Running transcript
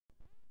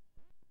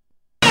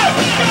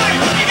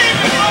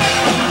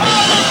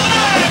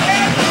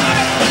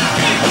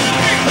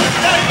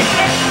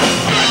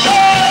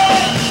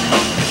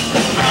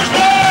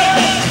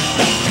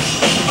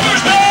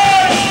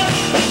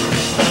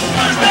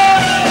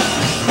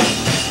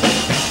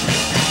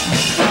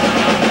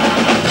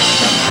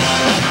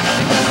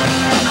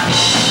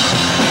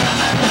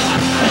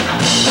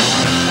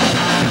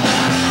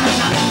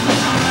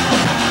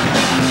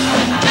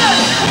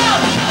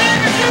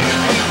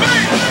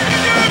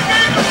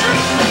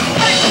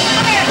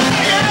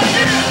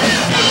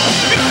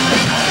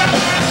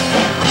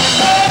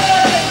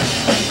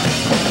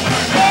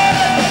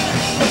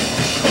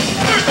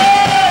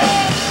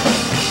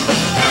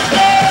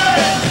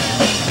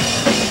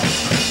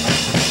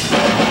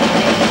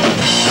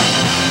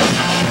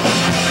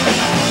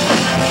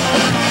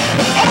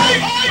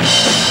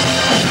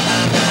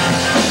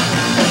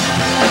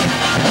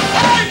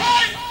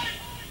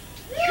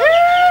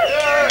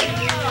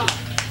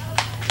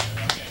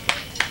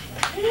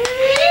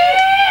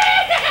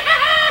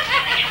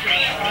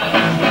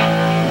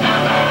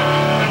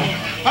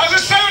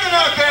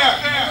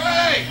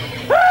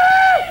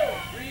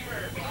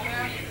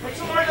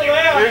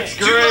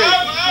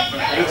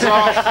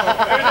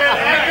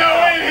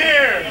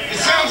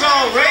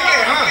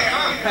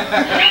This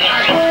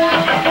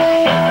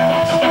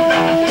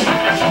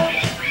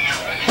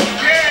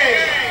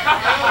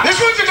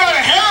one's about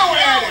a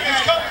heroin addict.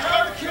 It's called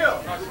to kill.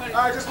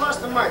 All right, just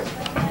lost the mic.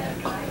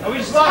 Oh, we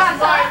just lost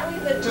the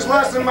mic. Just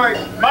lost the mic.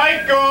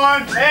 Mic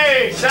gone.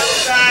 Hey, sound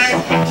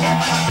time.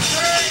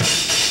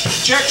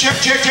 Check.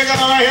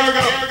 All right, here we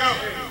go.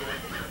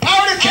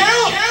 Power to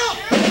kill.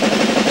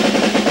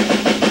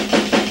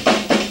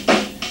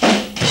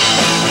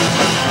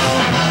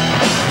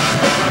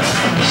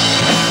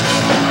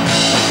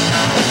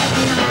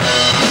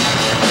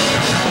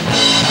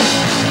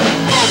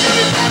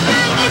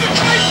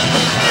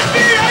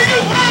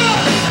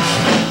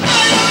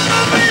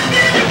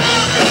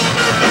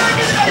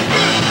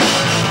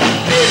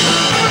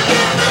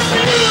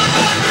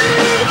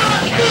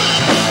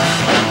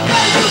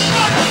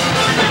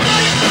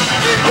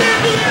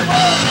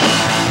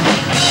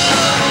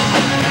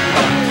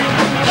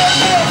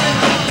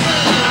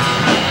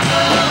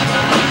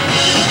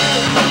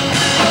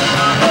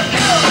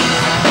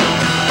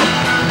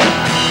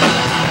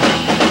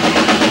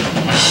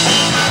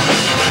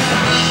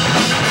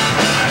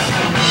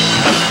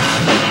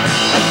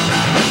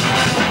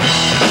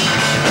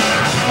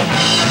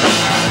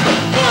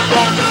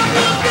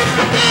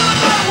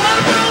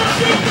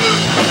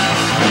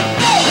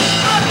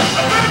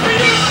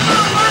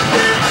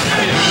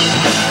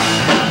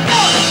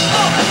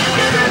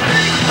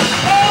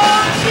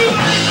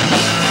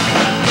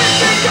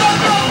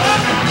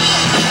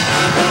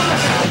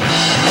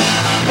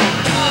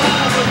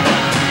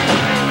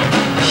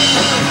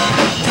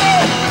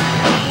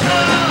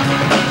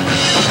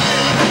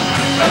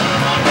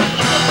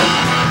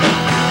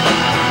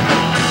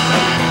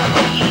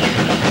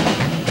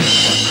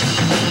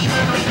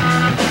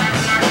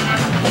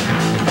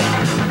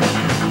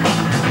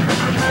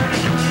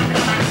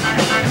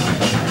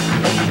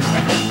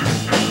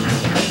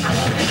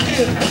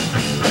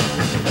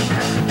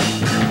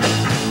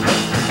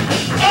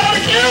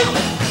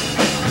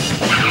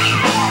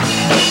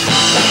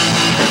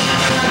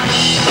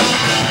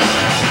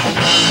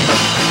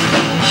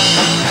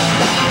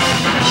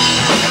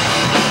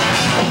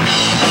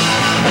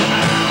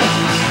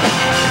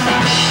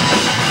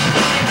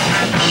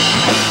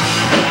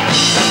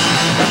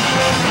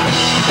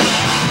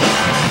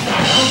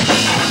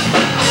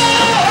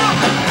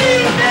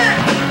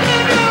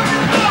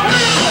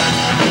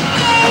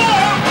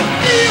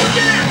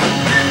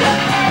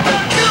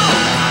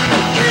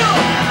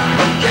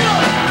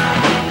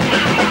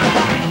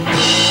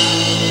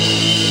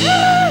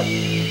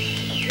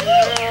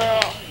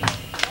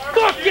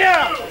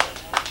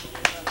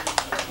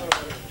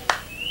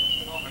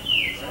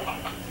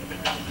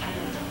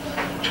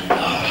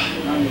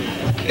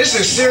 This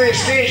is a serious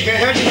stage,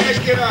 man. How'd you guys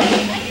get up?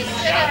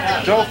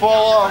 Don't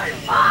fall off.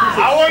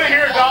 I want to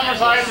hear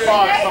Dahmer's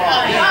Icebox song.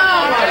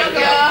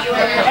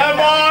 Come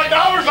on,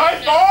 Dahmer's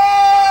Icebox!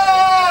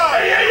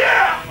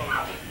 Yeah!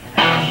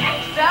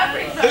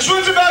 This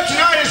one's about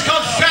tonight. It's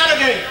called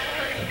Saturday.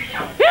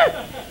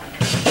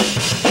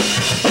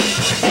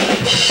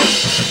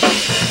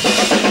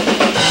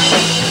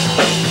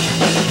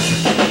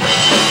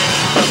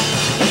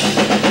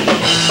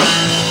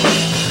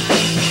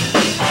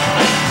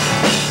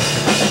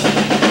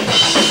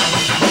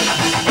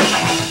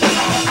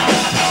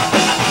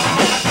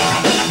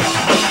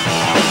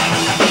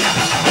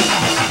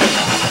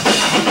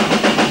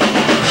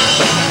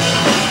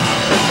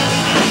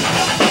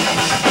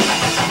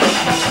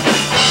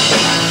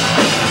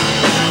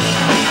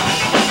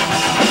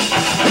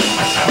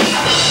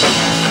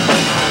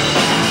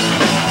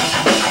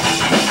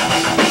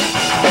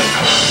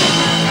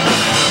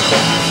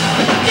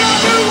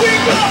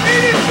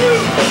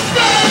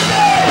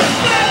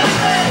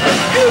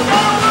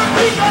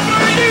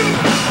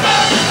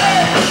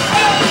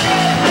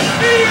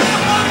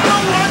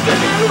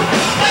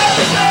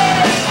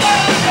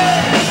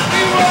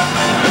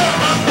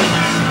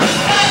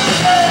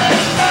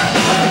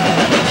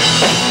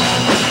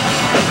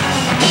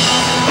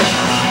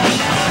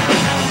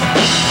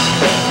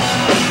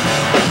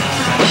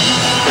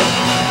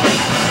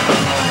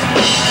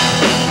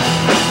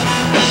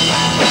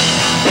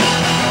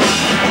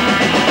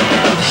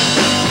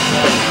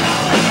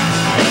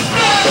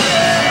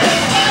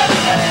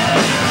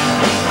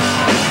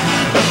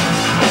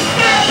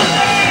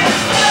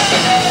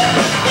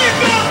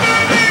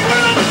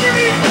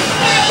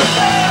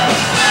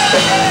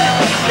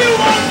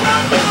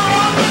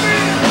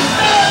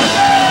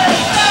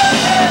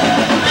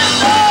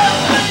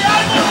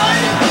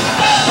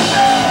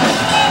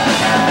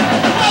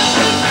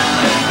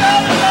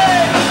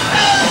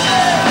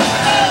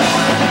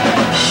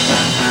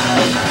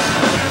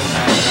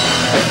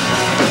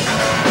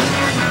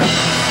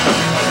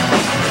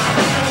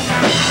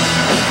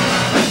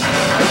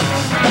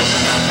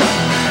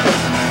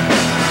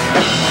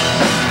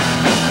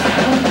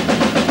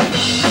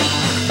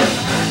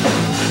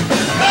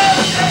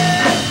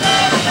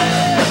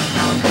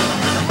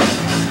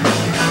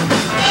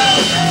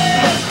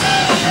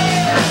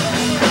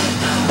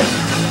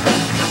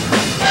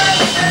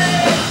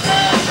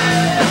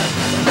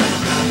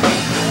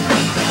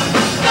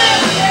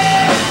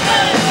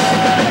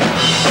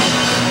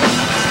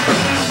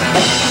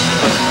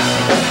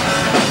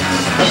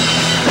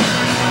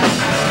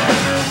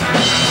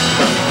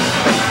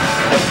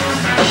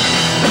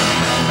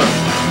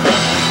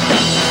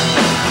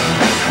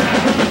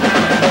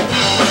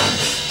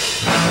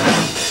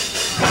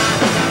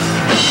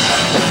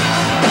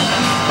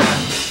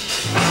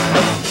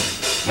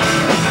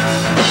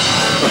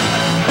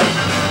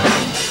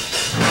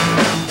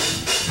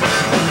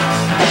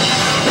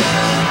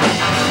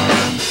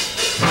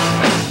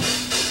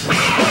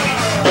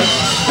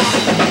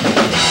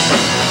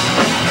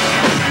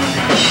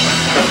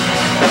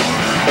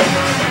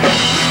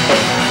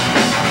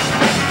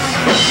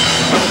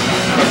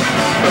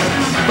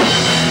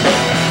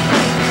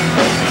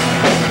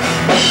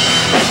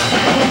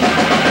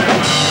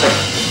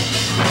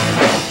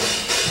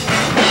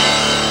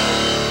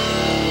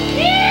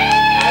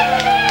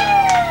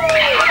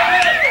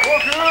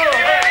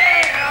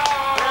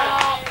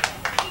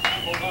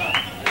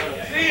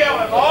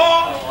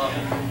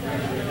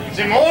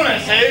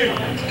 Simones,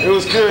 eh? It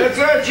was good.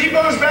 That's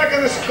G-Bone's back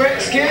on the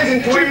skins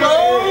and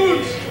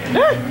G-Bones!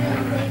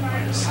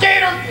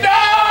 Skater,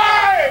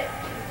 die!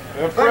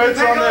 And Fred's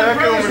on the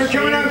echo for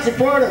coming out and machine.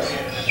 support us.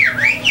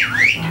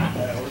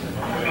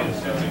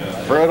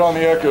 Fred on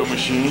the echo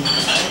machine.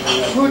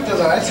 Puta,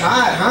 that's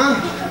hot, huh?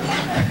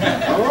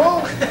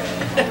 Oh.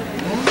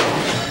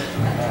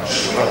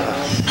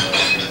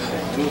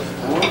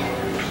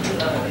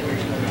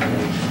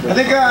 I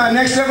think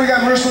next up we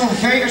got Merciful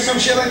Fate or some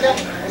shit like that.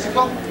 What's it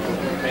called?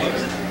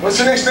 What's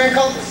the next band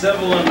called?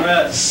 Civil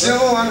Unrest.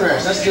 Civil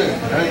Unrest. That's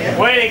good. Right?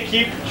 Way to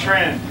keep the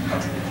trend.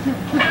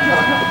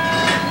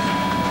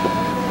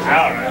 I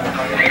don't know if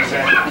I can make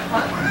sense.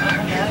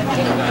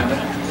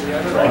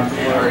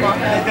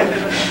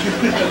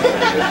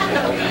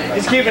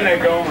 He's keeping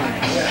it going.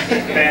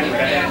 Band.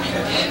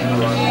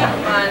 Come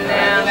on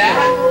now.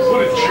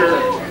 What a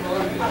jerk.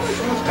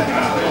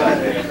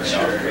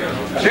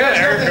 Yeah,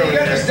 there it You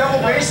got this double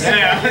bass.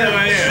 Yeah.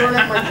 Shorting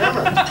up my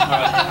drummer.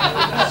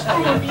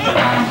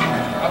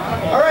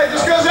 All right,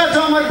 this goes out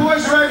to all my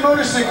boys who ride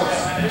motorcycles.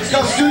 It's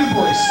called Student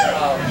Boys.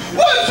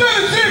 1, 2,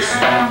 6.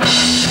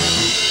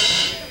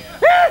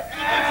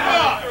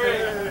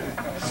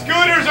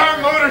 Scooters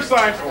aren't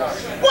motorcycles.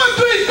 1,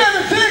 3,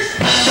 7, 6.